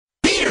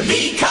Peter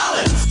B.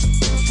 Collins.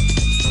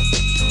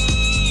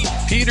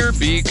 Peter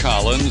B.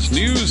 Collins,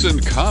 News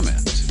and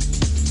Comment.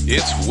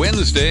 It's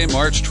Wednesday,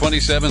 March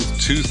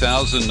 27th,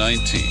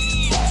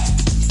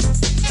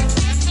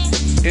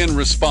 2019. In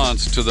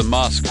response to the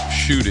mosque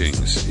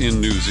shootings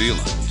in New Zealand,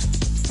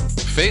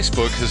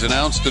 Facebook has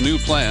announced a new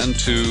plan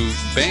to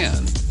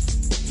ban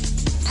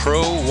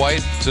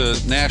pro-white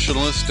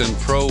nationalist and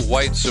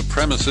pro-white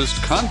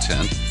supremacist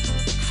content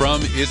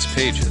from its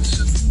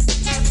pages.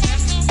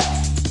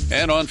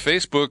 And on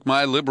Facebook,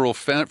 my liberal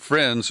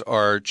friends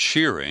are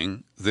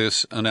cheering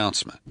this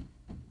announcement.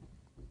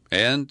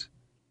 And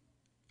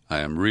I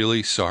am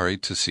really sorry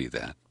to see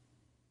that.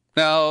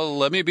 Now,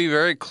 let me be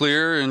very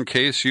clear in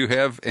case you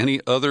have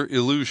any other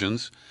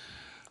illusions.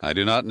 I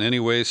do not in any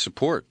way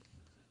support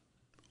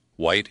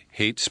white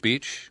hate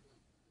speech,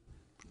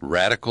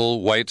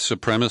 radical white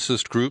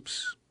supremacist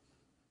groups,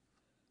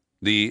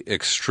 the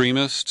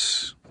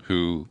extremists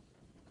who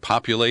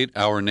populate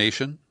our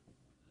nation,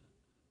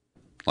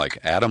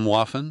 like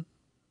Atomwaffen,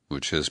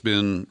 which has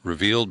been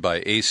revealed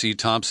by A.C.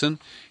 Thompson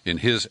in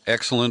his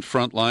excellent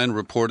frontline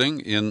reporting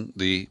in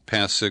the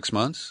past 6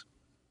 months.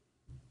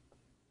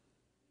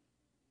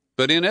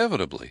 But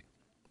inevitably,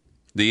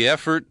 the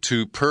effort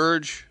to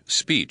purge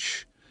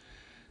speech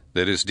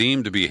that is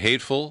deemed to be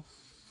hateful,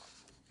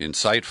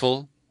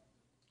 insightful,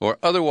 or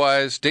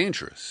otherwise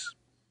dangerous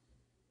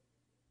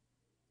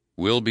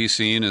will be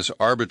seen as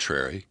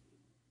arbitrary,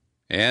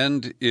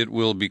 and it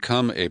will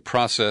become a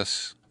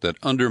process that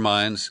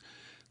undermines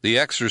the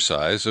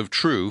exercise of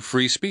true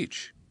free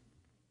speech.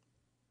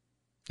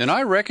 And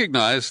I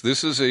recognize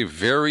this is a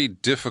very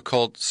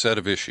difficult set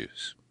of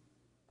issues.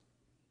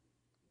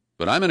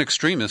 But I'm an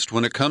extremist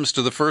when it comes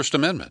to the First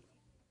Amendment.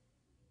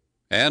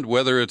 And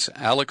whether it's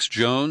Alex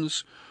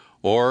Jones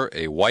or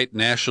a white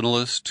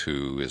nationalist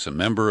who is a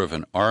member of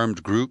an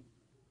armed group,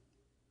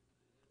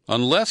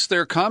 unless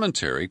their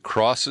commentary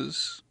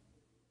crosses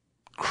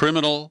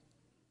criminal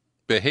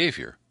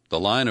behavior, the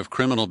line of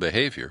criminal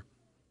behavior,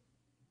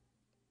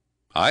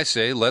 I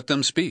say let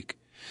them speak,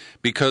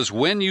 because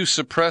when you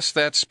suppress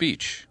that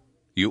speech,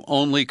 you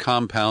only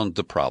compound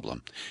the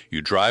problem.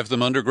 You drive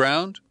them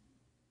underground.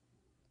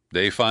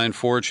 They find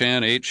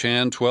 4chan,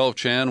 8chan,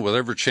 12chan,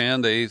 whatever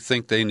chan they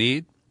think they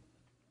need.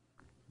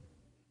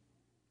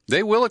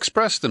 They will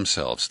express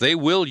themselves. They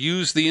will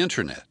use the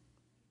internet.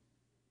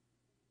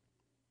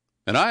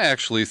 And I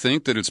actually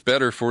think that it's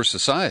better for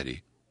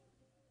society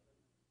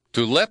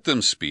to let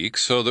them speak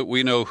so that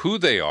we know who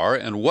they are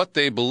and what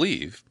they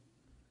believe,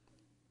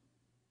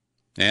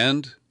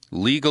 and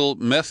legal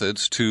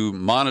methods to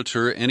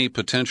monitor any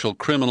potential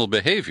criminal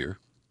behavior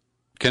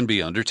can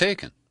be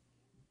undertaken.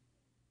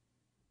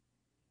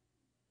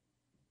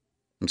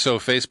 And so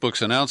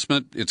Facebook's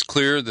announcement, it's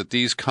clear that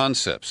these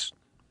concepts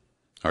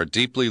are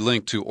deeply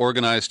linked to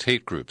organized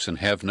hate groups and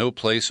have no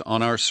place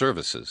on our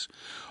services.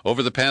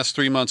 Over the past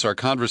 3 months, our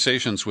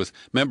conversations with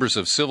members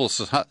of civil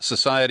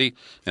society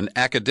and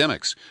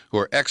academics who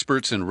are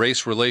experts in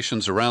race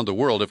relations around the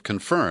world have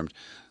confirmed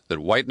that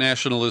white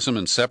nationalism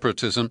and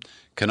separatism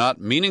cannot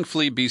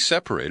meaningfully be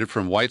separated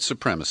from white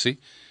supremacy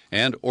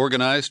and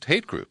organized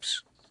hate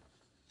groups.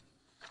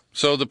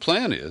 So the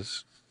plan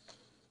is,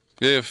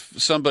 if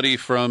somebody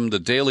from the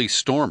Daily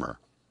Stormer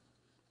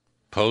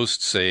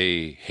posts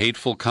a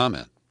hateful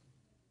comment,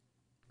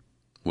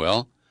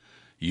 well,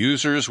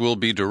 users will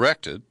be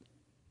directed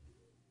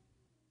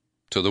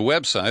to the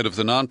website of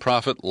the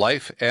nonprofit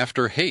Life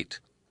After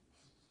Hate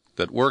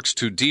that works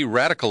to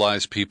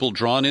de-radicalize people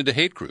drawn into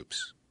hate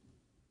groups.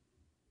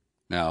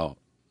 Now,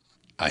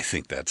 I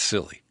think that's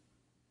silly.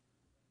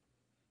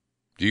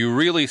 Do you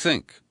really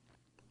think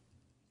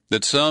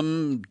that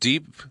some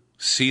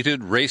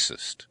deep-seated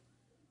racist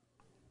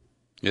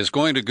is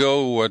going to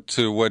go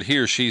to what he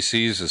or she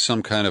sees as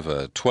some kind of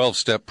a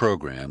 12-step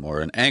program or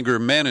an anger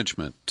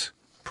management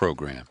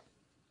program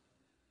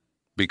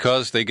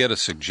because they get a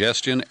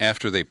suggestion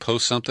after they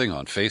post something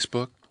on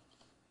Facebook?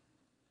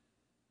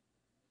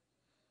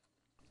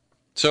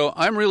 So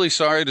I'm really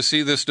sorry to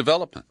see this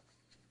development.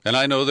 And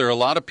I know there are a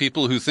lot of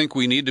people who think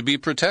we need to be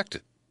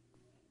protected.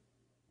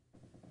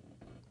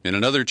 In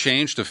another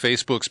change to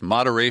Facebook's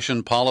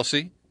moderation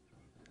policy,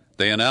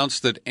 they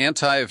announced that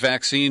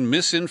anti-vaccine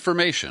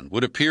misinformation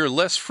would appear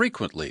less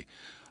frequently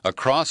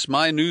across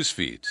my news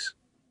feeds.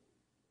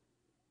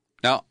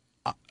 Now,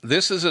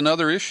 this is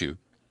another issue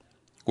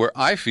where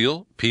I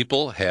feel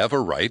people have a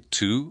right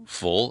to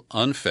full,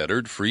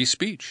 unfettered free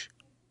speech.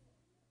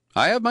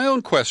 I have my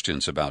own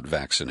questions about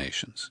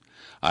vaccinations.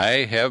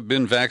 I have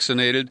been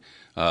vaccinated.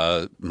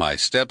 My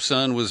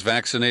stepson was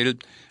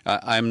vaccinated.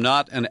 I'm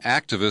not an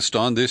activist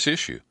on this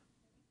issue.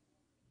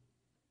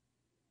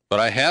 But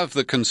I have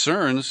the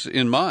concerns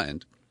in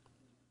mind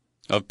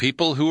of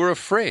people who are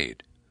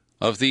afraid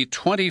of the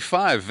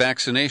 25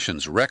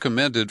 vaccinations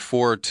recommended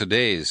for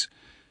today's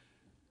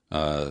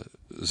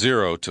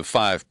 0 to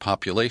 5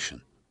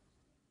 population.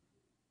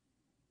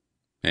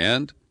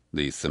 And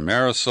the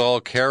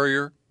thimerosal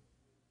carrier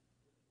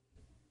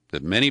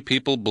that many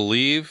people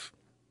believe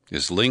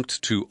is linked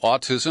to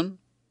autism.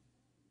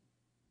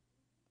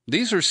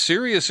 These are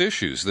serious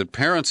issues that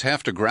parents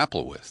have to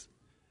grapple with.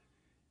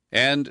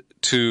 And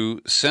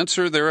to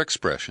censor their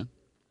expression,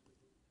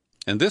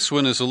 and this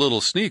one is a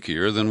little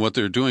sneakier than what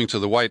they're doing to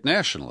the white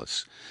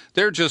nationalists.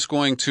 They're just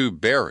going to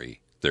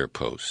bury their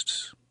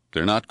posts.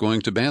 They're not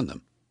going to ban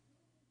them.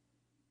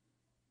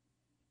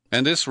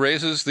 And this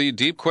raises the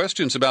deep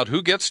questions about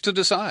who gets to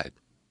decide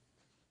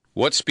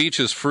what speech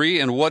is free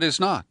and what is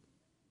not.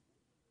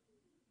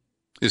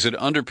 Is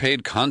it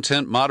underpaid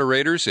content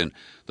moderators in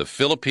the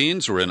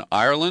Philippines or in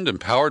Ireland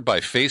empowered by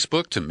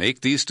Facebook to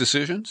make these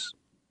decisions?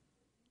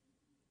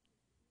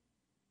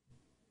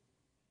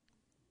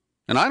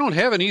 And I don't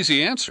have an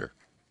easy answer.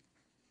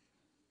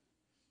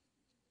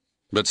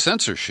 But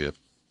censorship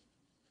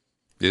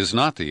is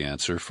not the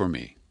answer for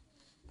me.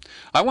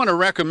 I want to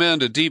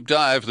recommend a deep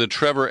dive that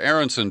Trevor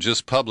Aronson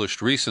just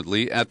published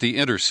recently at The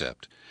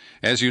Intercept.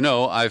 As you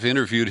know, I've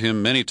interviewed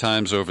him many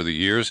times over the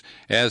years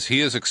as he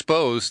has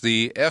exposed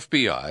the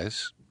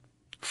FBI's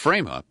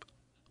frame-up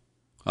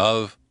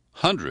of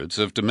hundreds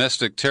of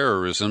domestic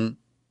terrorism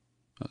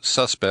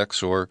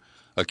suspects or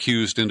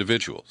accused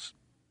individuals.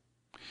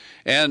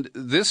 And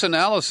this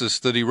analysis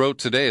that he wrote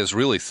today is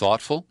really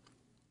thoughtful.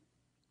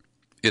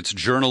 It's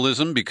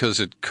journalism because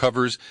it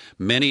covers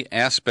many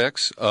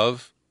aspects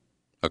of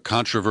a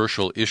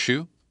controversial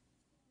issue.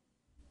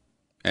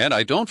 And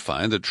I don't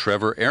find that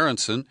Trevor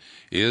Aronson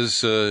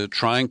is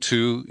trying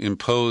to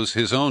impose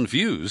his own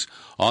views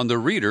on the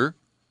reader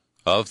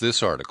of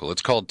this article.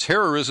 It's called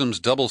Terrorism's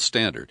Double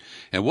Standard.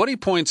 And what he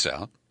points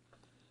out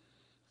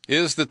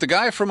is that the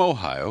guy from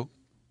Ohio,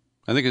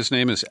 I think his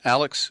name is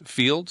Alex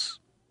Fields,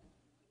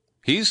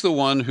 he's the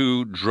one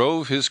who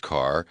drove his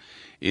car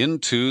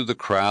into the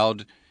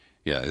crowd.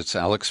 Yeah, it's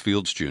Alex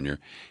Fields Jr.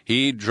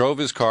 He drove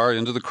his car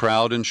into the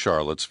crowd in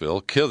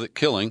Charlottesville,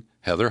 killing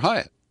Heather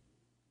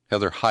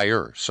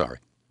Heyer, sorry.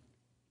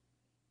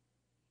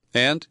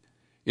 And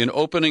in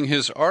opening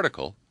his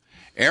article,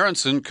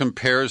 Aronson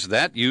compares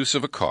that use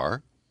of a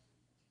car,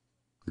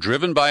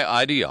 driven by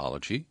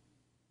ideology,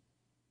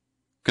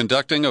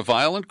 conducting a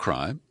violent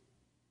crime,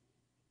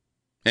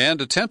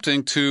 and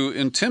attempting to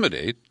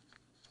intimidate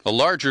a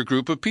larger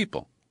group of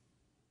people.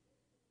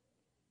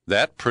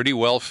 That pretty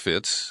well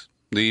fits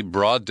the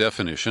broad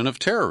definition of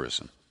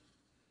terrorism.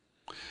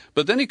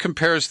 But then he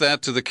compares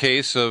that to the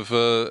case of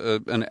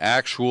an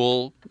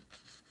actual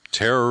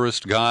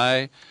terrorist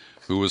guy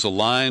who was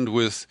aligned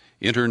with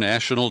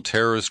international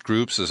terrorist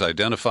groups as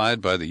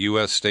identified by the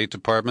U.S. State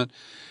Department.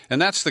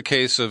 And that's the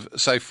case of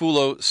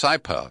Sayfullo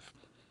Saipov,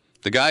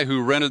 the guy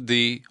who rented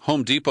the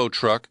Home Depot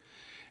truck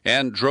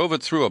and drove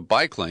it through a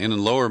bike lane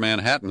in Lower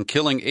Manhattan,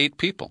 killing 8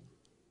 people.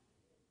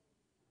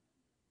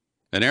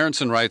 And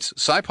Aronson writes,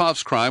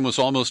 Saipov's crime was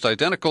almost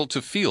identical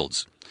to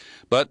Fields',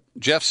 but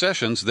Jeff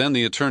Sessions, then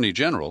the Attorney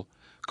General,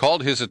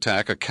 called his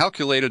attack a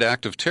calculated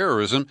act of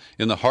terrorism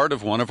in the heart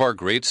of one of our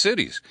great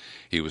cities.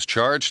 He was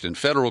charged in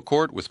federal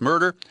court with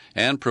murder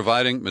and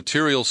providing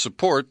material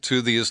support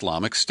to the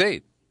Islamic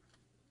State.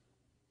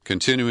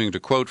 Continuing to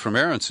quote from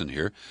Aronson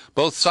here,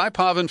 both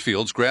Saipov and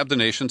Fields grabbed the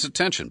nation's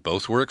attention.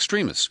 Both were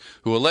extremists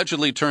who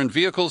allegedly turned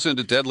vehicles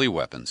into deadly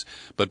weapons.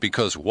 But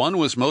because one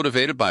was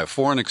motivated by a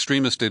foreign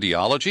extremist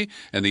ideology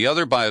and the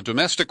other by a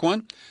domestic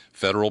one,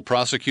 federal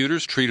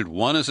prosecutors treated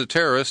one as a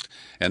terrorist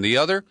and the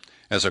other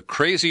as a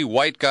crazy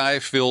white guy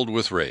filled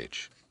with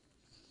rage.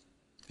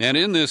 And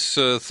in this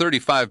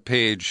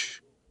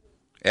 35-page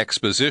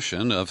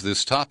exposition of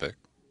this topic,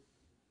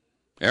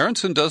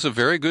 Aronson does a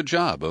very good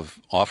job of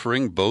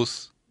offering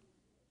both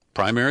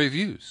primary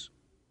views.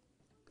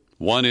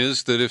 One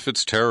is that if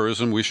it's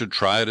terrorism, we should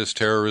try it as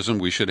terrorism.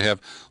 We should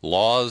have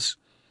laws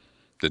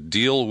that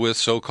deal with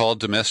so-called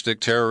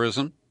domestic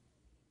terrorism.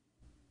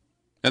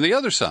 And the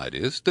other side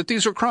is that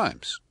these are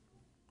crimes.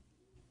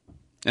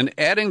 And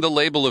adding the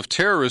label of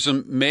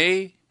terrorism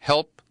may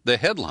help the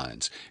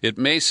headlines. It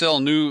may sell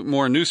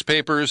more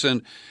newspapers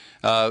and,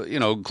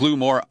 glue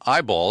more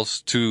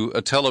eyeballs to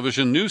a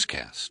television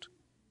newscast.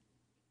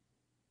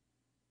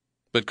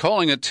 But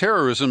calling it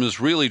terrorism is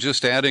really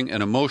just adding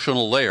an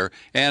emotional layer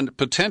and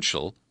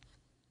potential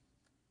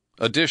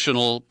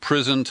additional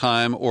prison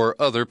time or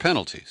other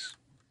penalties.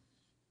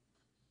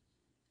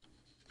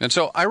 And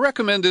so I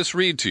recommend this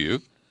read to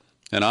you,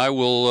 and I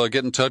will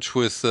get in touch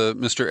with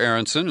Mr.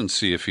 Aronson and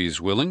see if he's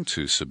willing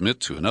to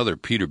submit to another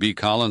Peter B.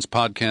 Collins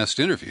podcast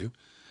interview.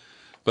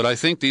 But I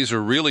think these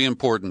are really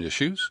important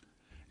issues,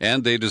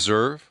 and they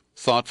deserve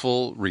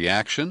thoughtful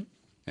reaction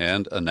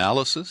and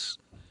analysis.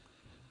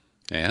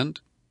 And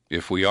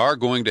if we are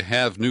going to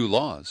have new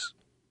laws,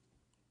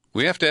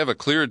 we have to have a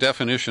clear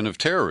definition of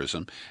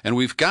terrorism, and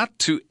we've got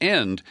to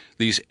end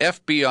these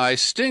FBI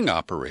sting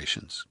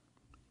operations,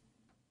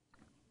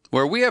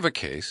 where we have a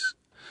case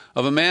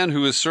of a man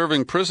who is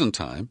serving prison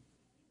time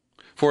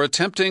for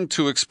attempting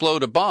to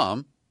explode a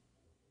bomb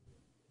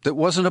that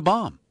wasn't a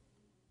bomb.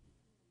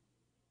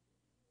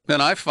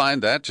 And I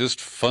find that just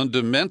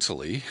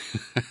fundamentally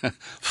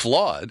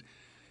flawed.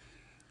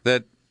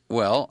 That,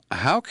 well,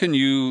 how can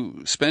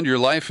you spend your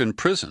life in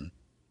prison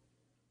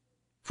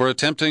for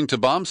attempting to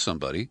bomb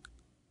somebody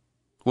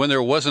when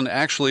there wasn't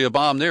actually a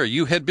bomb there.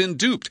 You had been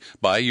duped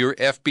by your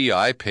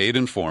FBI paid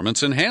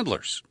informants and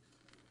handlers.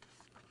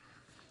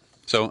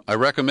 So I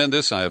recommend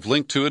this. I have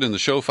linked to it in the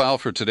show file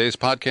for today's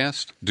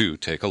podcast. Do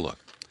take a look.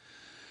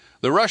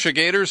 The Russia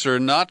Gators are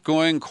not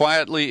going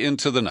quietly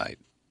into the night.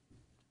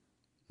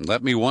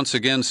 Let me once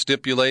again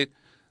stipulate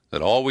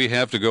that all we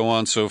have to go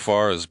on so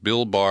far is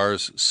Bill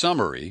Barr's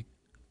summary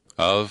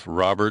of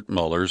Robert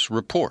Mueller's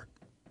report.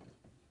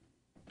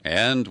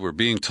 And we're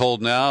being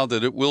told now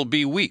that it will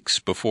be weeks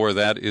before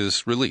that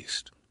is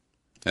released.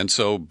 And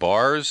so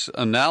Barr's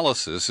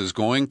analysis is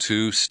going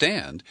to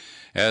stand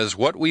as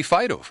what we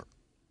fight over.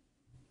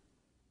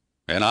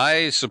 And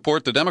I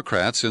support the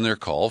Democrats in their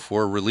call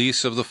for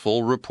release of the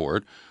full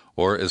report,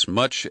 or as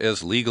much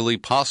as legally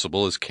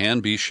possible as can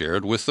be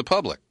shared with the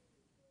public.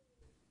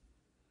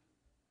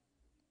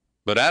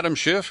 But Adam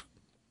Schiff,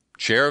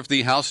 chair of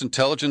the House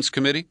Intelligence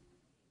Committee,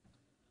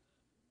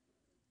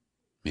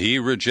 he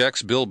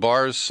rejects Bill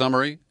Barr's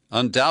summary.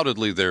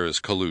 Undoubtedly there is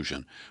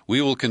collusion.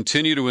 We will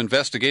continue to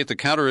investigate the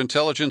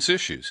counterintelligence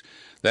issues.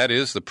 That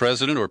is, the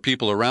president or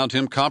people around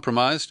him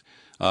compromised.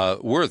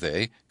 Were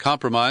they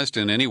compromised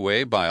in any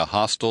way by a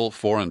hostile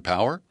foreign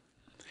power?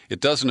 It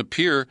doesn't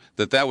appear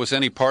that that was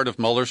any part of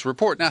Mueller's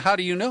report. Now, how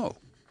do you know?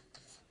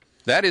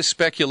 That is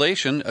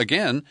speculation,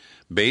 again,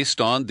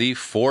 based on the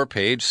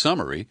 4-page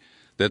summary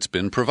that's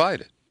been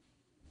provided.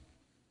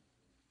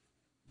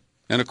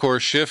 And, of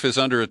course, Schiff is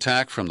under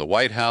attack from the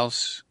White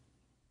House,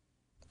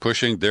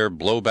 pushing their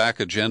blowback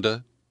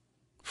agenda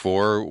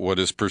for what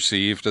is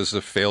perceived as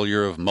the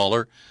failure of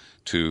Mueller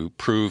to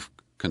prove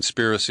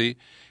conspiracy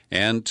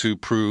and to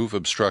prove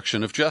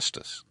obstruction of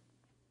justice.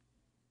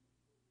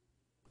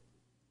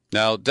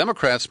 Now,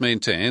 Democrats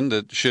maintain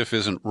that Schiff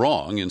isn't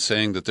wrong in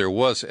saying that there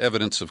was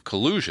evidence of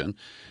collusion,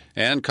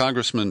 and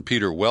Congressman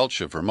Peter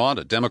Welch of Vermont,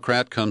 a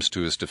Democrat, comes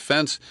to his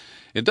defense.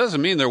 It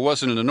doesn't mean there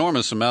wasn't an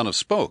enormous amount of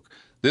smoke.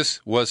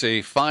 This was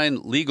a fine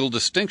legal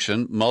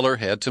distinction Mueller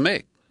had to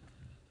make.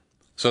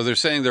 So they're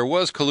saying there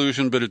was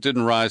collusion, but it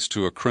didn't rise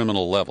to a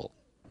criminal level.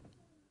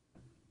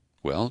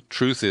 Well,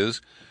 truth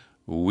is,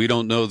 we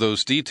don't know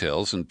those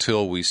details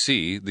until we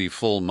see the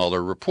full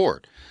Mueller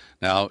report.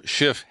 Now,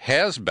 Schiff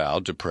has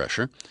bowed to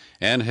pressure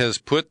and has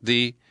put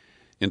the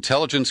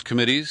Intelligence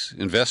Committee's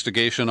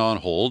investigation on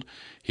hold.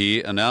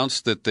 He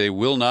announced that they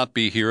will not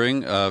be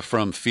hearing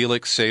from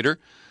Felix Sater,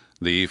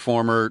 the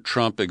former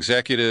Trump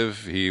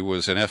executive. He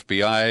was an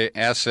FBI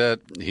asset.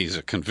 He's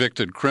a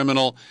convicted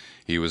criminal.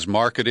 He was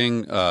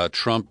marketing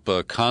Trump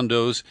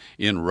condos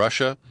in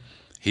Russia.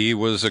 He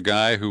was a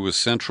guy who was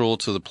central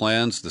to the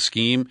plans, the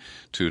scheme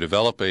to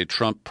develop a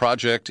Trump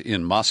project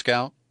in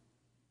Moscow.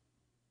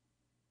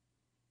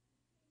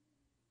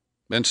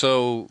 And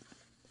so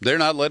they're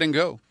not letting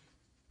go.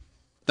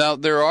 Now,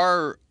 there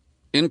are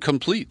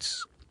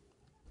incompletes.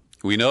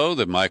 We know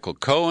that Michael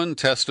Cohen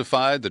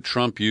testified that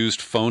Trump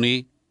used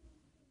phony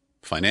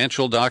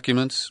financial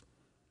documents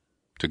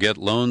to get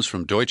loans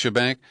from Deutsche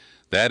Bank.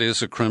 That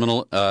is a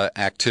criminal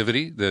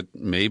activity that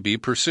may be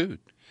pursued.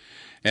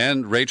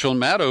 And Rachel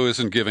Maddow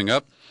isn't giving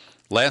up.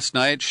 Last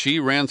night, she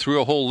ran through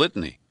a whole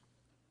litany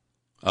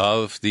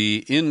of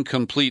the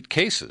incomplete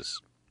cases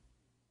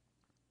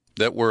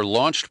that were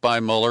launched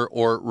by Mueller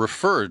or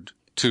referred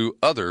to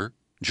other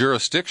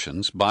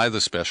jurisdictions by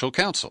the special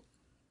counsel.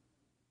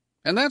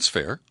 And that's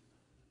fair.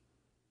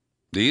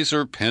 These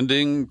are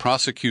pending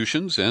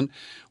prosecutions, and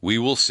we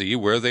will see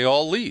where they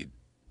all lead.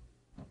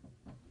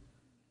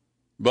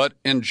 But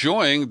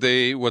enjoying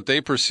what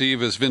they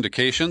perceive as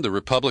vindication, the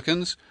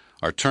Republicans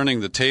are turning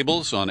the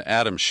tables on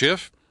Adam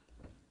Schiff,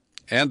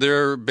 and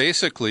they're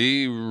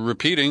basically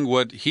repeating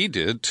what he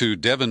did to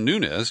Devin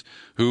Nunes,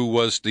 who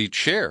was the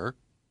chair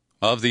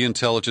of the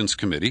Intelligence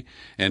Committee,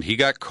 and he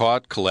got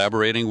caught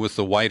collaborating with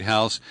the White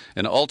House,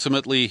 and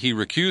ultimately he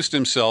recused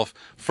himself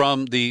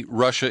from the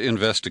Russia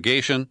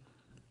investigation,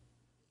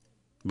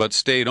 but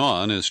stayed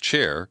on as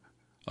chair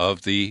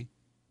of the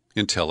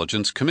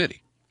Intelligence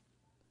Committee.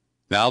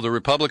 Now the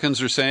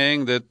Republicans are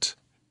saying that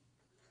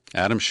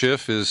Adam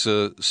Schiff is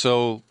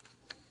so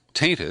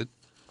tainted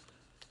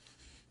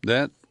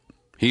that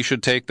he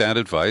should take that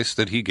advice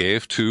that he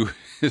gave to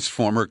his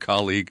former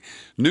colleague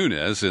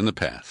Nunes in the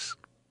past.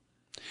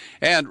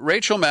 And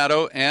Rachel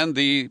Maddow and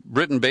the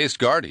Britain-based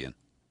Guardian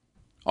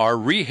are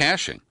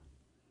rehashing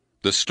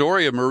the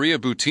story of Maria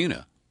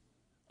Butina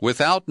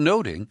without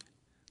noting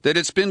that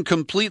it's been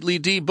completely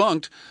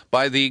debunked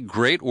by the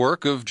great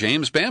work of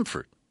James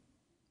Bamford.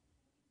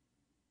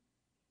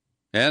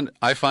 And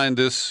I find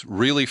this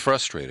really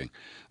frustrating.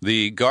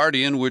 The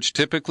Guardian, which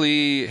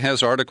typically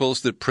has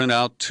articles that print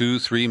out 2,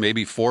 3,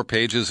 maybe 4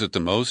 pages at the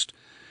most,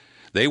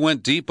 they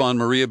went deep on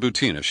Maria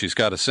Butina. She's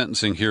got a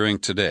sentencing hearing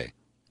today.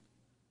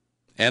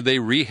 And they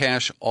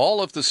rehash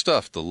all of the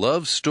stuff, the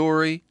love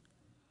story,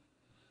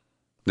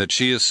 that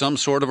she is some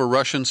sort of a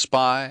Russian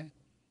spy,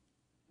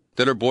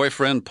 that her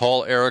boyfriend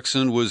Paul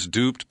Erickson was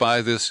duped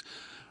by this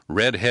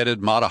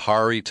red-headed Mata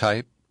Hari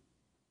type.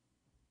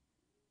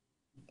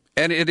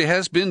 And it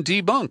has been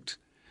debunked.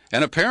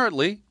 And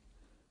apparently,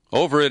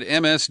 over at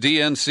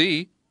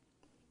MSDNC,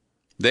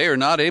 they are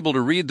not able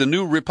to read the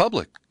New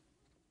Republic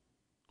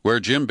where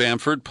Jim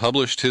Bamford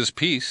published his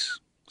piece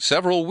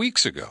several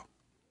weeks ago.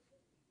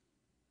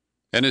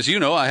 And as you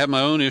know, I have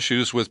my own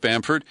issues with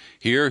Bamford.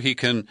 Here he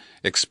can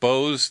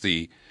expose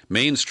the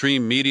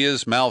mainstream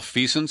media's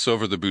malfeasance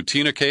over the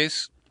Butina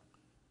case,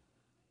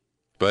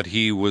 but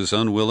he was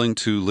unwilling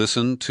to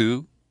listen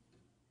to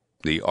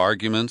the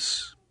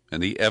arguments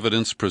and the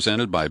evidence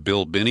presented by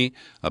Bill Binney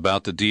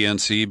about the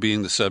DNC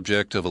being the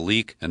subject of a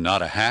leak and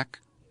not a hack.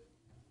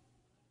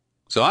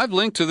 So I've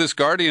linked to this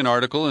Guardian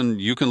article, and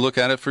you can look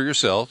at it for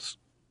yourselves.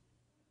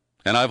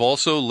 And I've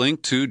also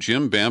linked to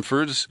Jim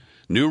Bamford's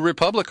New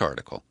Republic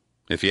article.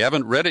 If you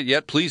haven't read it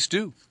yet, please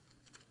do.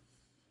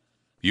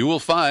 You will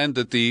find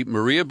that the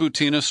Maria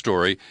Butina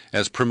story,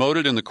 as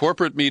promoted in the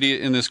corporate media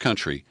in this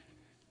country,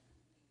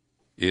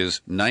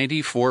 is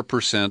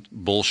 94%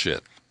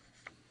 bullshit.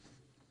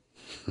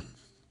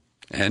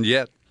 And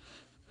yet,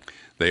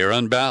 they are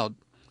unbowed.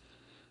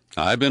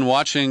 I've been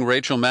watching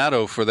Rachel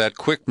Maddow for that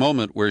quick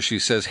moment where she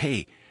says,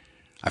 hey,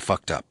 I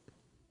fucked up.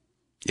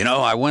 You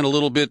know, I went a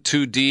little bit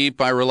too deep.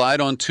 I relied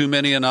on too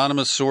many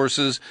anonymous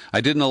sources.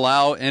 I didn't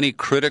allow any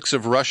critics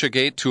of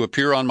Russiagate to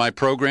appear on my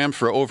program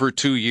for over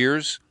 2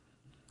 years.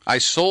 I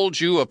sold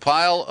you a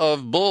pile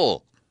of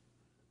bull.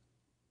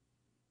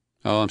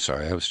 Oh, I'm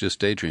sorry. I was just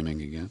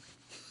daydreaming again.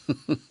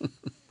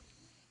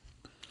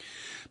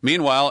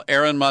 Meanwhile,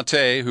 Aaron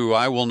Mate, who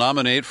I will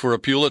nominate for a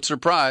Pulitzer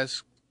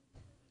Prize,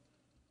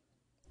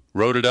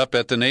 wrote it up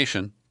at The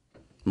Nation.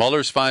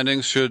 Mueller's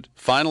findings should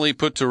finally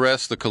put to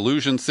rest the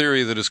collusion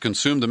theory that has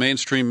consumed the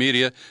mainstream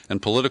media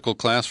and political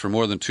class for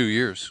more than 2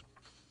 years.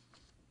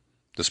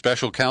 The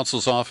special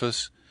counsel's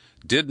office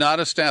did not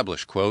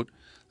establish, quote,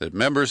 that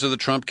members of the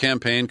Trump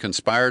campaign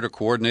conspired or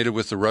coordinated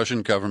with the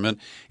Russian government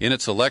in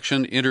its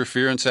election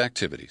interference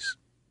activities.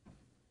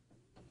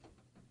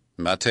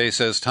 Mate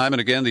says time and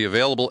again the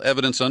available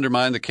evidence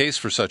undermined the case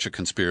for such a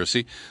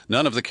conspiracy.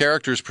 None of the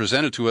characters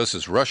presented to us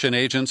as Russian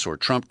agents or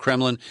Trump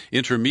Kremlin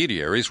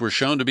intermediaries were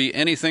shown to be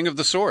anything of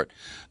the sort.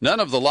 None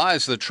of the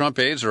lies that Trump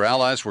aides or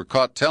allies were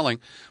caught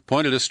telling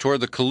pointed us toward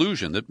the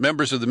collusion that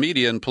members of the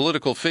media and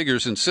political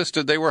figures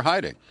insisted they were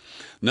hiding.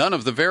 None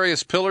of the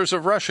various pillars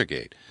of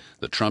Russiagate,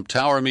 the Trump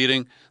Tower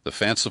meeting, the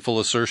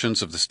fanciful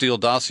assertions of the Steele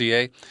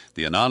dossier,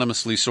 the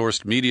anonymously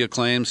sourced media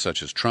claims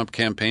such as Trump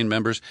campaign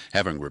members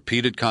having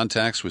repeated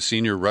contacts with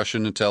senior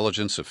Russian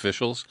intelligence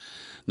officials,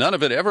 none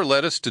of it ever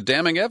led us to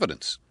damning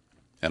evidence.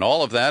 And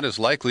all of that is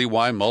likely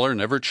why Mueller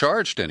never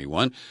charged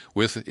anyone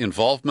with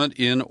involvement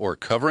in or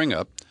covering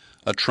up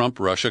a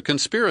Trump-Russia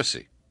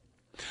conspiracy.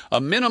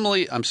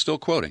 I'm still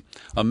quoting,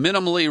 a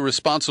minimally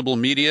responsible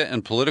media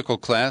and political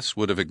class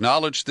would have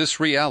acknowledged this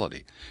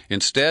reality.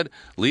 Instead,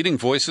 leading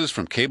voices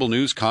from cable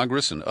news,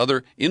 Congress, and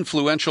other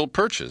influential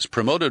perches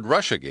promoted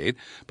Russiagate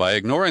by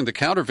ignoring the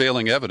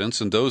countervailing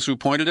evidence and those who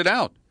pointed it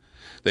out.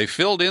 They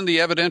filled in the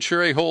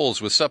evidentiary holes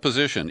with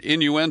supposition,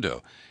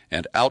 innuendo,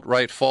 and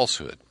outright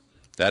falsehood.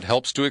 That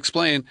helps to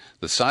explain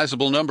the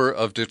sizable number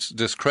of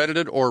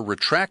discredited or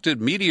retracted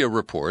media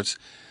reports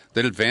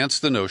that advance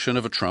the notion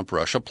of a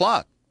Trump-Russia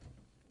plot.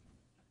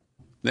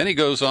 Then he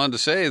goes on to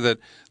say that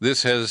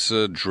this has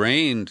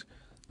drained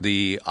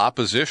the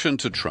opposition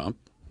to Trump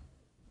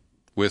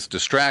with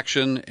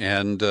distraction,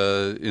 and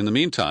in the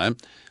meantime,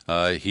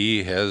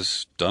 he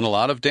has done a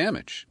lot of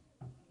damage.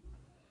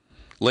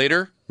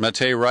 Later,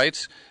 Mate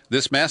writes,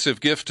 this massive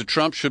gift to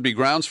Trump should be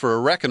grounds for a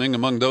reckoning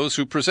among those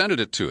who presented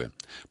it to him.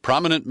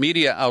 Prominent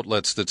media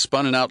outlets that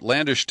spun an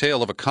outlandish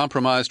tale of a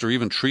compromised or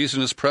even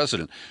treasonous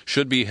president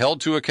should be held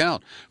to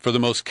account for the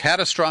most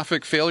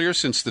catastrophic failure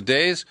since the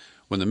days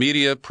when the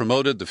media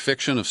promoted the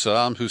fiction of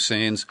Saddam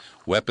Hussein's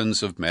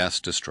weapons of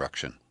mass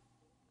destruction.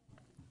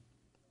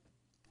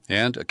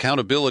 And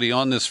accountability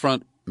on this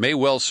front may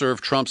well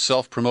serve Trump's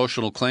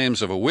self-promotional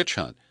claims of a witch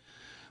hunt,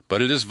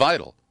 but it is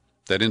vital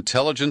that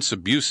intelligence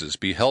abuses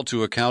be held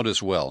to account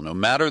as well, no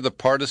matter the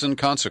partisan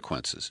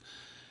consequences.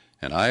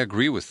 And I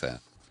agree with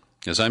that.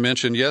 As I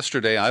mentioned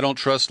yesterday, I don't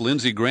trust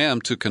Lindsey Graham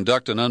to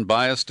conduct an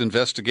unbiased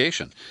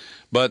investigation,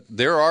 but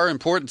there are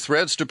important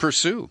threads to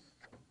pursue.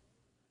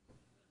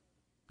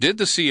 Did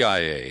the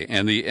CIA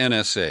and the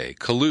NSA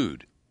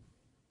collude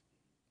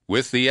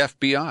with the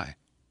FBI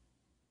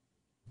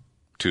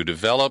to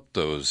develop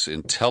those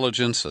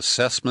intelligence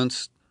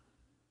assessments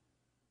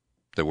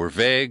that were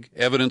vague,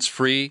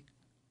 evidence-free,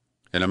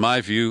 and in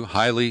my view,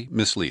 highly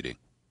misleading?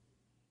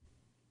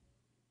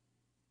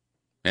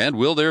 And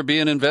will there be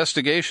an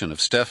investigation of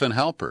Stephen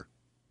Halper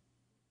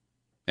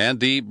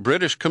and the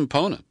British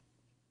component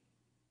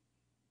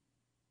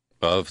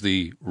of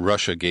the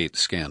Russiagate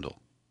scandal?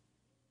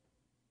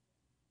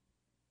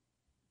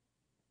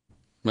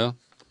 Well,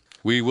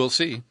 we will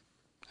see,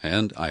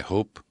 and I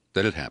hope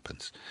that it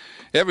happens.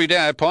 Every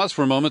day I pause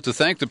for a moment to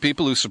thank the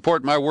people who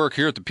support my work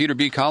here at the Peter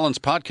B. Collins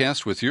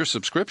Podcast with your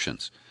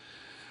subscriptions.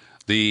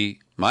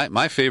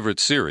 My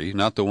favorite Siri,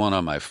 not the one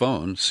on my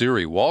phone,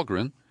 Siri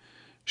Walgren,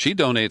 she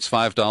donates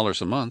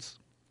 $5 a month.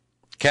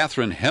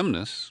 Catherine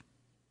Hemness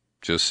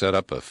just set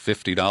up a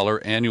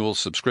 $50 annual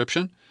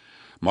subscription.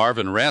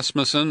 Marvin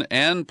Rasmussen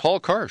and Paul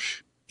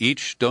Karsh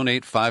each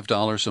donate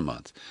 $5 a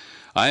month.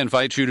 I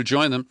invite you to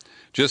join them.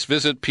 Just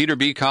visit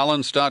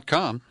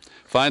peterbcollins.com.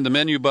 Find the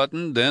menu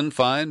button, then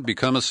find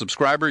Become a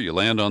Subscriber. You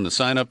land on the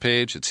sign-up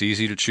page. It's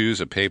easy to choose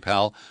a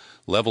PayPal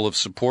level of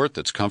support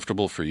that's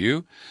comfortable for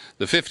you.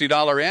 The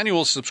 $50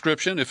 annual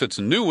subscription, if it's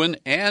a new one,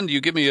 and you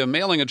give me a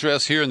mailing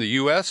address here in the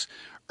U.S.,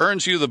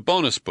 earns you the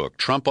bonus book,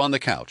 Trump on the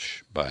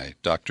Couch, by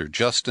Dr.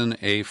 Justin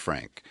A.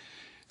 Frank.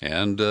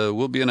 And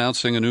we'll be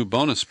announcing a new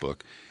bonus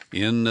book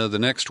in the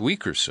next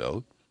week or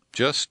so,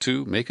 just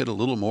to make it a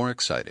little more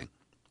exciting.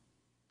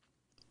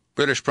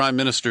 British Prime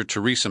Minister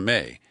Theresa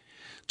May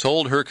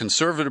told her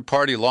Conservative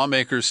Party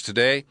lawmakers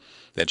today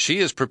that she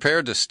is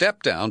prepared to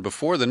step down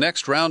before the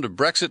next round of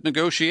Brexit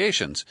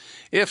negotiations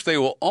if they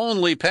will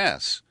only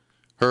pass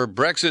her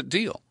Brexit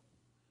deal.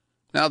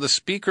 Now, the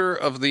Speaker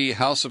of the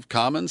House of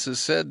Commons has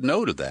said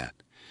no to that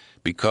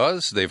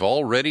because they've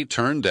already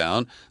turned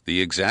down the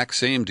exact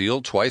same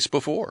deal twice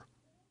before.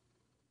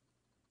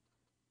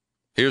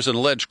 Here's an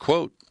alleged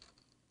quote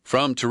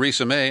from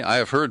Theresa May. I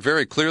have heard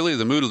very clearly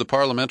the mood of the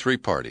parliamentary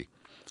party.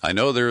 I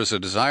know there is a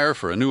desire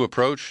for a new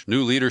approach,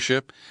 new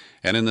leadership,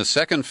 and in the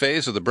second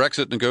phase of the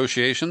Brexit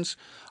negotiations,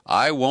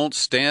 I won't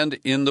stand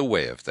in the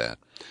way of that.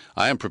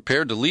 I am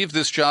prepared to leave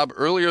this job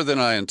earlier than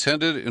I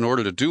intended in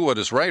order to do what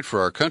is right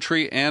for our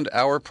country and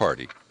our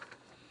party.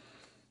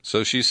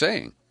 So she's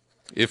saying,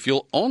 if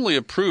you'll only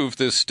approve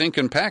this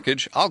stinking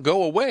package, I'll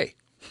go away.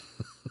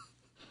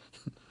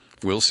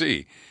 We'll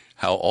see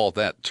how all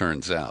that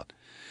turns out.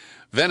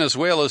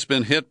 Venezuela's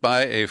been hit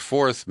by a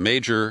fourth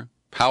major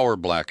power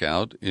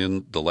blackout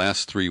in the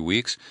last 3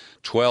 weeks.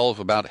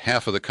 About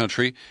half of the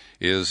country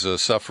is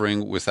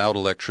suffering without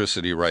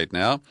electricity right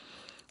now.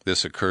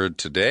 This occurred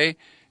today,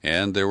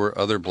 and there were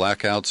other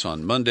blackouts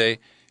on Monday.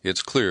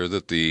 It's clear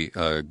that the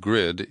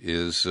grid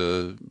is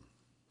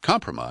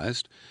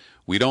compromised.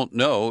 We don't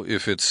know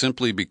if it's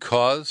simply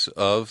because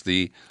of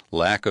the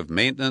lack of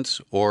maintenance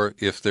or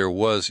if there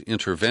was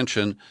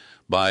intervention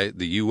by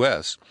the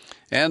U.S.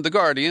 And The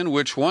Guardian,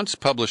 which once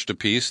published a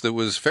piece that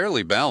was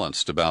fairly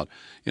balanced about,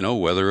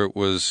 whether it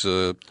was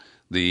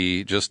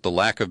just the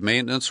lack of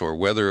maintenance or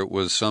whether it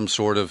was some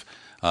sort of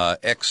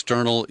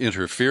external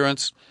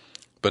interference.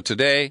 But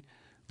today,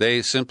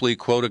 they simply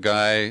quote a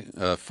guy,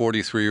 a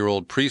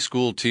 43-year-old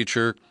preschool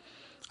teacher.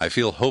 I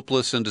feel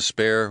hopeless and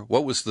despair.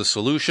 What was the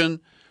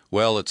solution?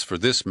 Well, it's for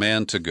this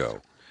man to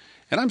go.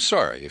 And I'm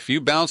sorry, if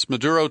you bounce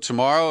Maduro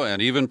tomorrow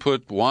and even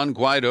put Juan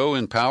Guaido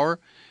in power,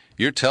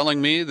 you're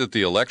telling me that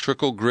the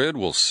electrical grid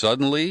will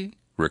suddenly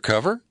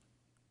recover?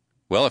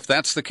 Well, if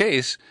that's the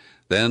case,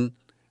 then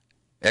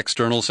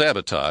external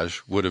sabotage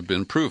would have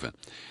been proven.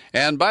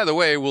 And by the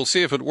way, we'll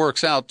see if it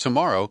works out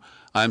tomorrow.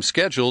 I'm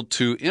scheduled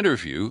to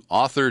interview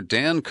author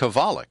Dan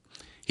Kovalik.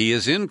 He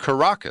is in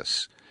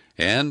Caracas,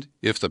 and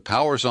if the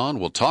power's on,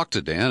 we'll talk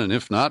to Dan, and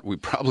if not, we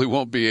probably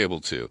won't be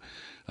able to.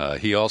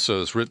 He also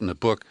has written a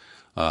book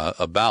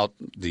about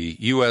the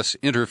U.S.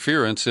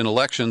 interference in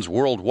elections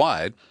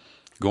worldwide,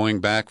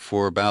 going back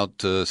for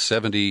about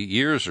 70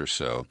 years or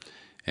so.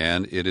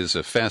 And it is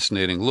a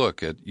fascinating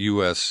look at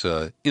U.S.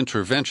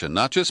 intervention,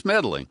 not just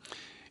meddling,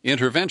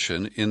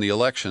 intervention in the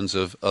elections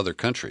of other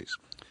countries.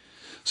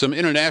 Some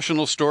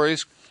international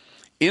stories.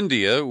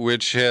 India,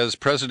 which has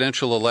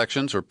presidential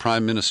elections or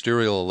prime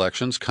ministerial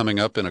elections coming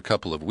up in a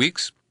couple of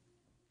weeks,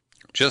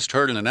 just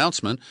heard an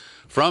announcement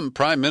from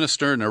Prime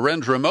Minister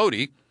Narendra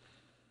Modi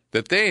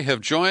that they have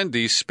joined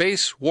the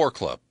Space War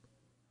Club.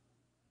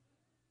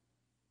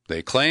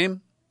 They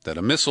claim that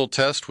a missile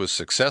test was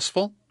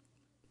successful,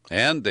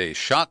 and they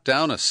shot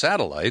down a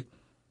satellite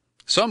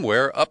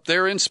somewhere up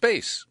there in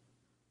space.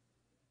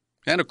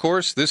 And, of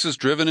course, this is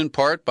driven in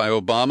part by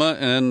Obama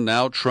and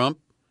now Trump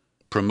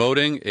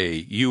promoting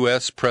a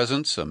U.S.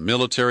 presence, a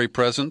military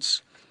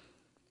presence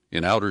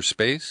in outer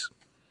space.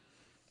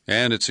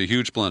 And it's a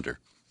huge blunder.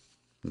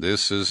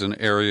 This is an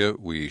area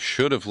we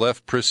should have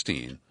left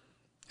pristine,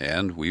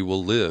 and we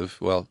will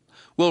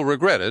we'll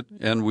regret it,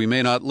 and we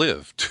may not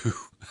live to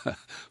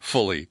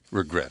fully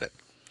regret it.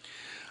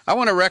 I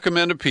want to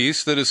recommend a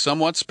piece that is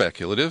somewhat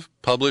speculative,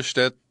 published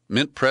at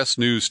Mint Press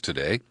News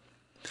today,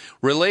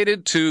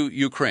 related to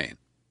Ukraine.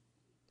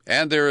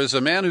 And there is a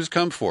man who's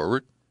come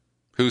forward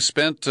who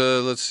spent,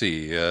 about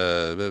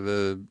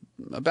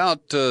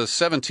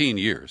 17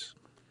 years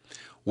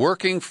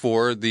working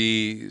for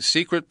the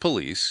secret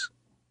police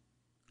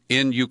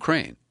in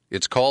Ukraine.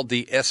 It's called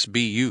the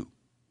SBU.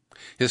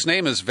 His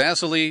name is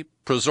Vasily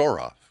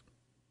Prozorov.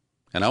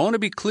 And I want to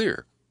be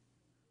clear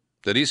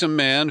that he's a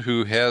man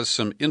who has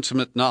some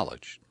intimate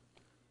knowledge.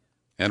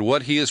 And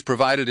what he has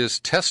provided is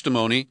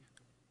testimony,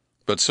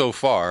 but so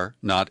far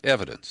not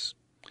evidence.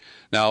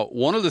 Now,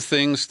 one of the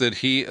things that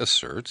he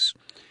asserts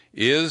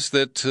is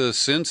that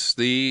since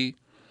the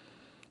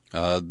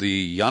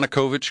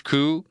Yanukovych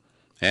coup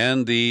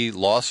and the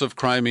loss of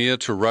Crimea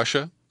to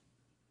Russia,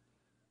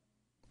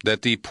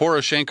 that the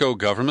Poroshenko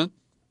government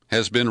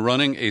has been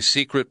running a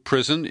secret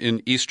prison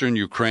in eastern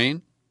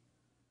Ukraine,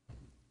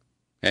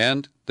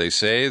 and they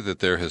say that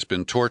there has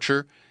been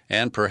torture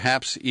and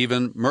perhaps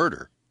even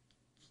murder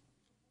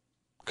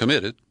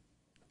committed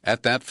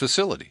at that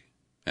facility,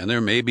 and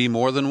there may be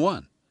more than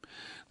one.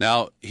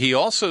 Now, he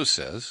also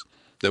says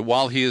that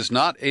while he is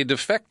not a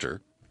defector,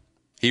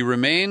 he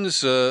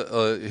remains,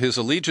 his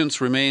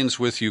allegiance remains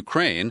with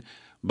Ukraine,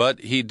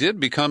 but he did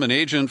become an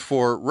agent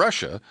for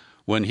Russia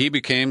when he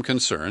became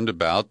concerned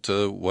about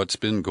what's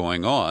been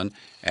going on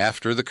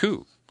after the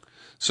coup.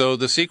 So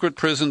the secret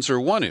prisons are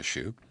one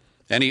issue,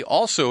 and he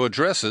also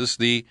addresses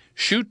the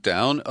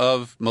shoot-down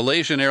of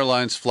Malaysian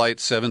Airlines Flight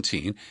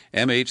 17,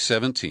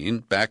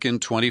 MH17, back in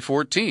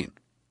 2014.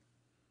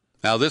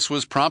 Now, this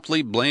was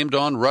promptly blamed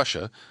on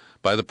Russia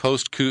by the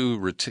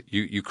post-coup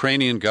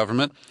Ukrainian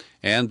government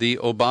and the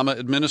Obama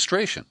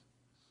administration.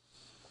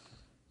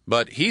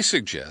 But he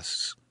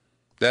suggests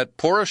that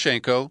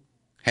Poroshenko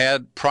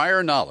had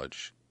prior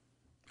knowledge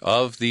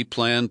of the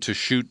plan to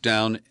shoot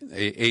down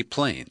a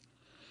plane.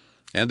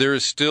 And there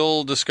is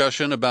still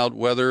discussion about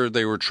whether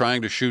they were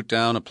trying to shoot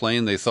down a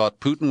plane they thought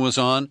Putin was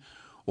on,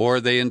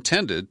 or they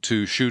intended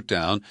to shoot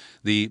down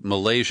the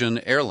Malaysian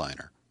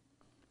airliner.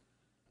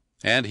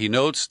 And he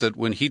notes that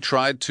when he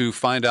tried to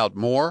find out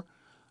more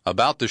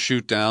about the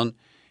shoot-down,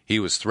 he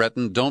was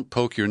threatened, don't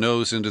poke your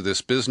nose into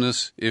this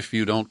business if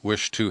you don't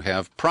wish to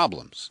have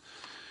problems.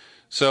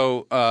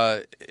 So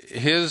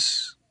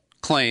his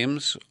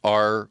claims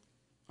are,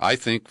 I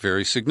think,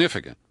 very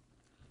significant.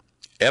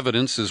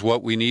 Evidence is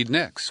what we need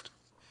next.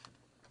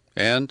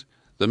 And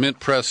the Mint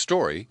Press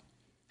story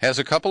has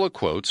a couple of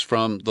quotes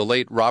from the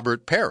late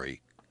Robert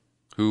Perry,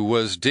 who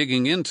was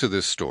digging into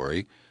this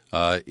story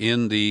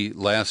in the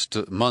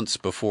last months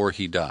before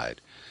he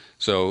died.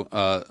 So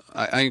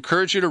I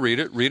encourage you to read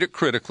it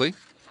critically,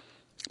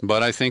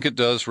 but I think it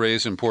does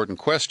raise important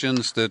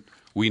questions that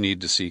we need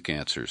to seek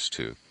answers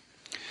to.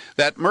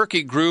 That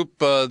murky group,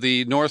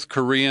 the North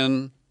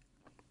Korean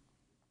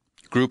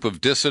group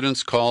of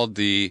dissidents called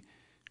the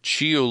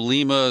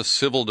Cheolima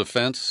Civil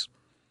Defense,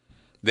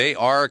 they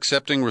are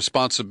accepting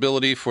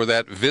responsibility for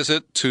that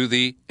visit to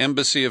the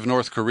Embassy of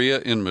North Korea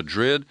in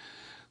Madrid.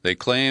 They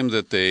claim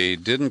that they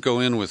didn't go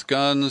in with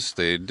guns,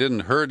 they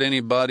didn't hurt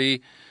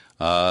anybody,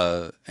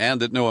 and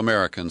that no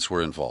Americans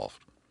were involved.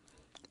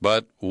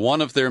 But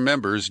one of their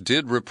members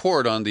did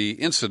report on the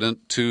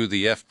incident to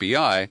the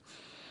FBI.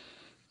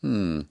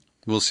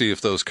 We'll see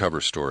if those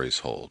cover stories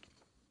hold.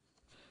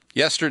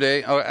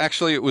 Yesterday,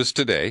 actually it was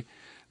today,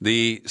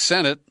 the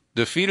Senate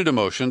defeated a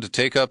motion to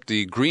take up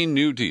the Green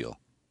New Deal.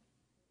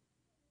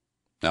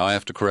 Now I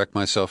have to correct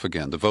myself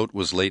again. The vote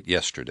was late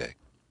yesterday.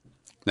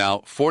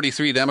 Now,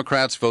 43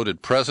 Democrats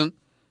voted present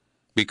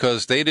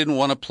because they didn't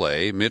want to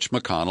play Mitch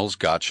McConnell's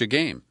gotcha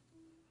game.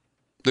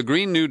 The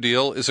Green New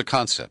Deal is a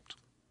concept.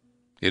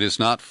 It is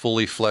not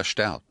fully fleshed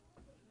out.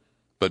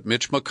 But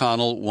Mitch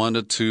McConnell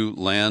wanted to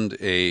land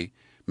a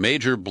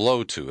major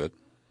blow to it,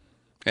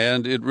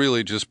 and it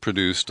really just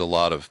produced a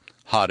lot of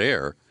hot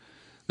air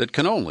that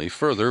can only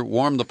further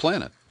warm the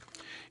planet.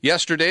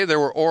 Yesterday, there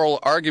were oral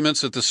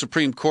arguments at the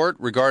Supreme Court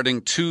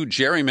regarding 2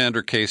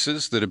 gerrymander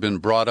cases that have been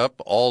brought up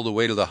all the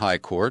way to the High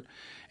Court,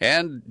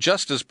 and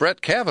Justice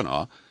Brett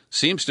Kavanaugh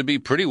seems to be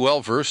pretty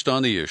well versed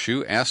on the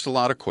issue, asked a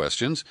lot of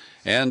questions,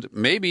 and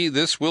maybe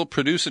this will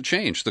produce a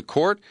change. The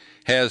court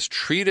has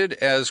treated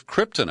as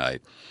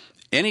kryptonite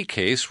any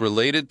case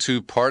related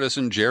to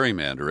partisan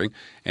gerrymandering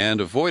and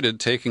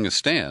avoided taking a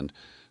stand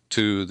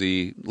to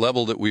the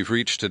level that we've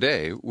reached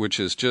today,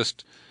 which is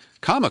just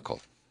comical,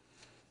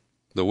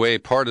 the way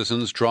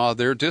partisans draw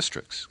their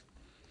districts.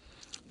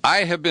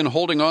 I have been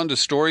holding on to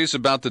stories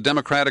about the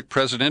Democratic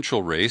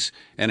presidential race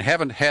and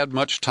haven't had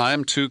much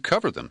time to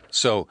cover them.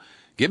 So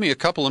give me a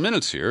couple of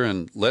minutes here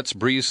and let's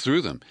breeze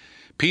through them.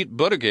 Pete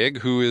Buttigieg,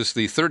 who is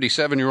the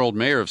 37-year-old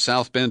mayor of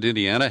South Bend,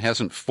 Indiana,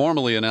 hasn't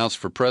formally announced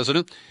for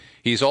president.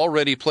 He's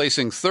already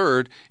placing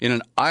third in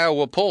an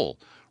Iowa poll,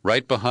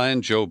 right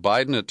behind Joe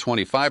Biden at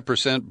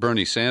 25%,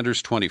 Bernie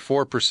Sanders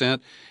 24%,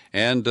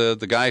 and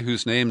the guy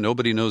whose name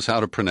nobody knows how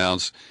to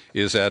pronounce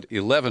is at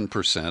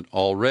 11%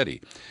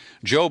 already.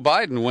 Joe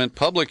Biden went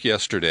public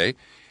yesterday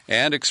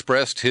and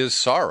expressed his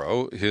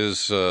sorrow,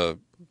 his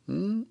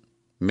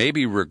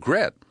maybe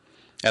regret,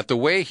 at the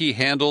way he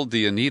handled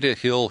the Anita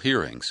Hill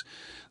hearings.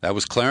 That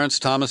was Clarence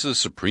Thomas's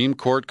Supreme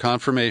Court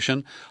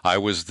confirmation. I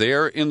was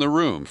there in the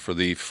room for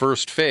the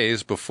first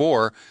phase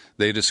before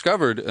they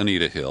discovered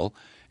Anita Hill,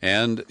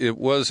 and it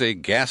was a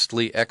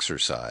ghastly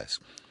exercise.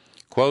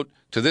 Quote,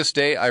 "To this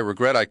day, I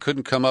regret I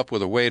couldn't come up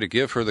with a way to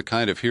give her the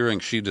kind of hearing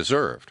she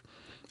deserved."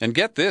 And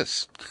get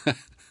this,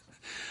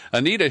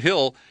 Anita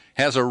Hill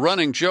has a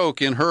running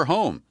joke in her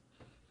home.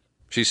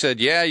 She said,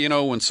 yeah, you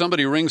know, when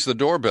somebody rings the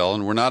doorbell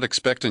and we're not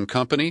expecting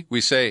company,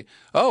 we say,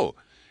 oh,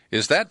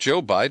 is that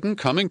Joe Biden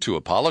coming to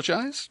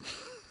apologize?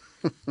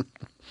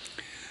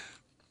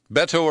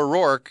 Beto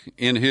O'Rourke,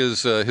 in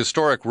his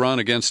historic run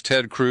against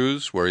Ted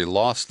Cruz, where he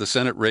lost the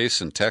Senate race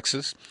in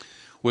Texas,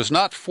 was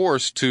not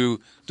forced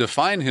to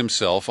define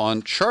himself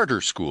on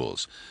charter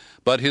schools.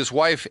 But his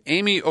wife,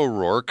 Amy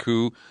O'Rourke,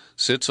 who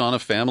sits on a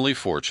family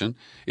fortune,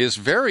 is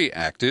very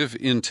active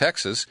in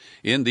Texas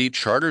in the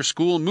charter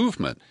school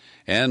movement.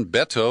 And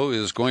Beto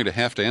is going to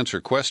have to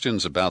answer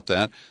questions about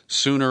that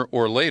sooner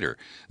or later.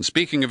 And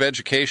speaking of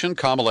education,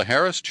 Kamala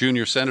Harris,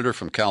 junior senator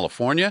from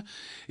California,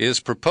 is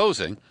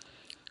proposing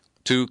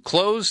to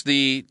close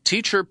the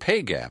teacher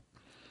pay gap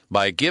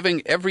by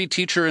giving every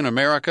teacher in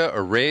America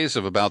a raise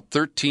of about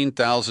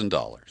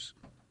 $13,000.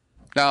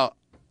 Now,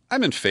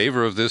 I'm in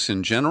favor of this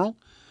in general,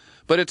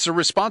 but it's a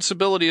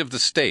responsibility of the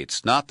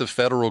states, not the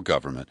federal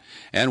government.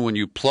 And when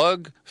you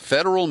plug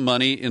federal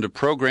money into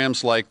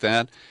programs like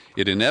that,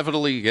 it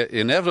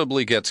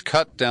inevitably gets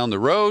cut down the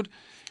road,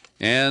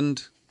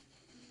 and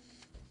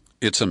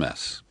it's a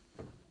mess.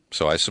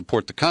 So I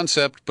support the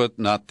concept, but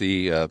not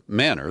the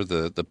manner,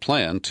 the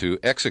plan to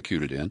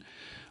execute it in.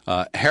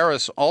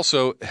 Harris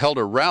also held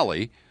a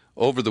rally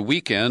over the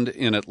weekend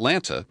in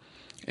Atlanta,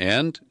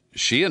 and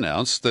she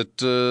announced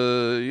that,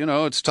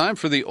 it's time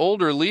for the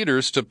older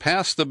leaders to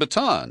pass the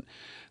baton.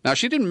 Now,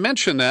 she didn't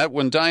mention that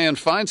when Dianne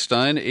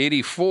Feinstein,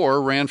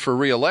 84, ran for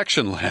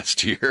re-election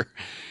last year.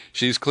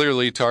 She's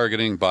clearly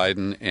targeting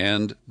Biden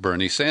and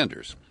Bernie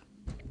Sanders.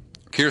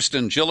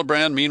 Kirsten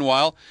Gillibrand,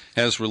 meanwhile,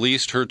 has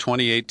released her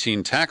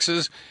 2018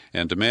 taxes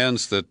and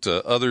demands that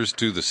others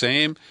do the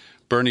same.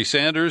 Bernie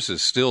Sanders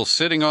is still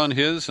sitting on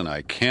his, and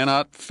I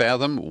cannot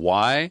fathom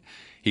why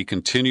he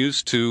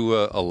continues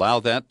to allow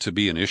that to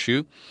be an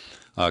issue.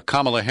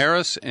 Kamala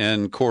Harris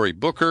and Cory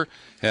Booker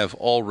have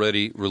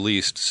already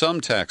released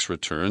some tax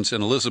returns,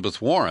 and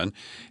Elizabeth Warren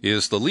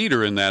is the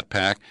leader in that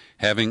pack,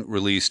 having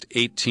released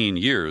 18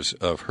 years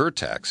of her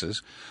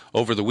taxes.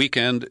 Over the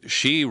weekend,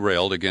 she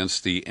railed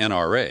against the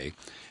NRA,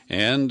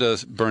 and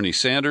Bernie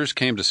Sanders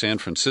came to San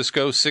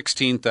Francisco.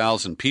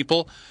 16,000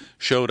 people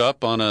showed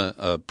up on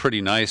a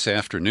pretty nice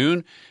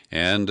afternoon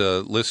and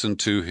listened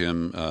to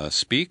him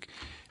speak.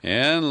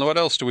 And what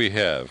else do we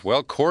have?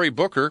 Well, Cory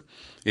Booker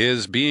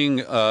is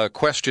being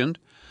questioned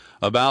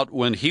about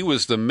when he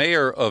was the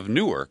mayor of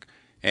Newark,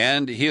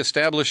 and he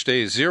established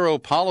a zero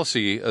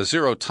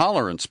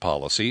tolerance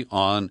policy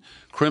on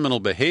criminal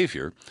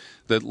behavior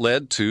that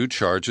led to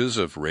charges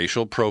of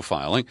racial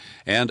profiling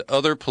and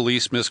other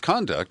police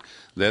misconduct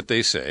that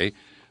they say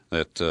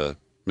that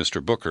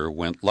Mr. Booker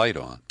went light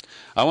on.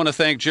 I want to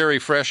thank Jerry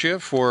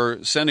Fresia for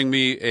sending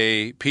me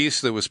a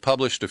piece that was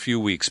published a few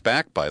weeks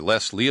back by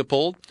Les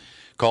Leopold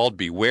called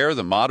Beware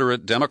the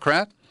Moderate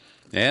Democrat,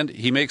 and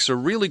he makes a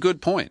really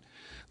good point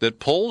that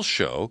polls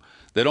show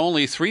that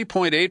only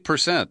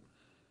 3.8%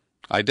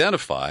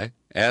 identify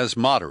as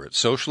moderate,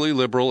 socially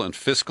liberal, and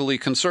fiscally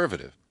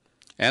conservative,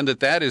 and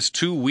that is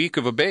too weak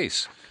of a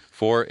base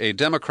for a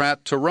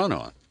Democrat to run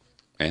on.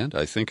 And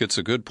I think it's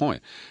a good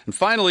point. And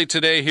finally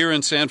today here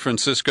in San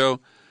Francisco,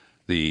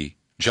 the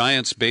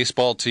Giants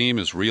baseball team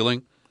is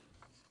reeling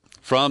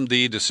from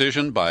the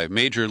decision by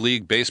Major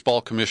League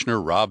Baseball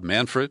Commissioner Rob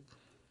Manfred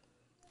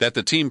that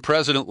the team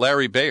president,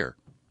 Larry Bayer,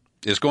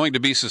 is going to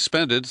be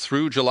suspended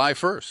through July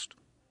 1st.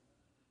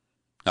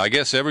 Now, I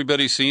guess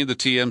everybody's seen the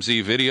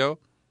TMZ video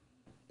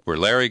where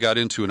Larry got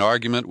into an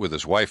argument with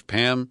his wife,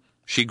 Pam.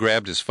 She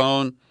grabbed his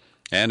phone,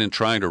 and in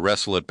trying to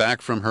wrestle it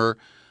back from her,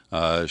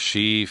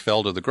 she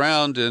fell to the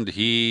ground, and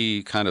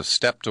he kind of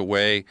stepped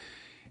away.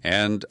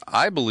 And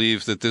I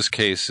believe that this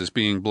case is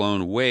being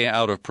blown way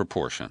out of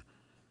proportion.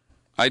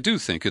 I do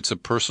think it's a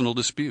personal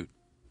dispute,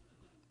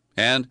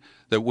 and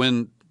that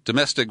when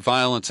domestic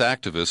violence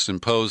activists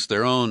impose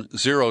their own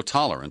zero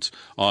tolerance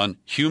on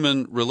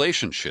human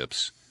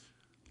relationships,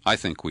 I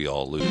think we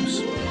all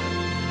lose.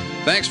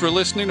 Thanks for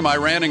listening to my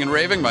ranting and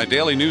raving, my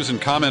daily news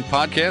and comment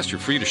podcast. You're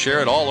free to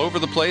share it all over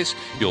the place.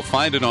 You'll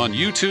find it on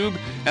YouTube,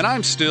 and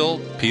I'm still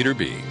Peter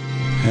B.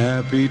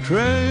 Happy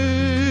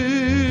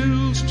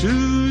trails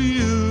to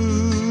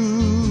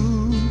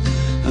you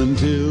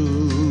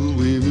until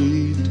we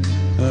meet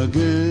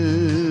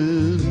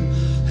again.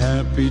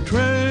 Happy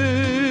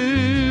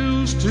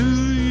trails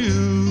to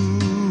you.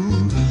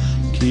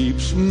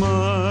 Keep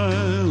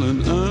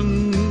smiling.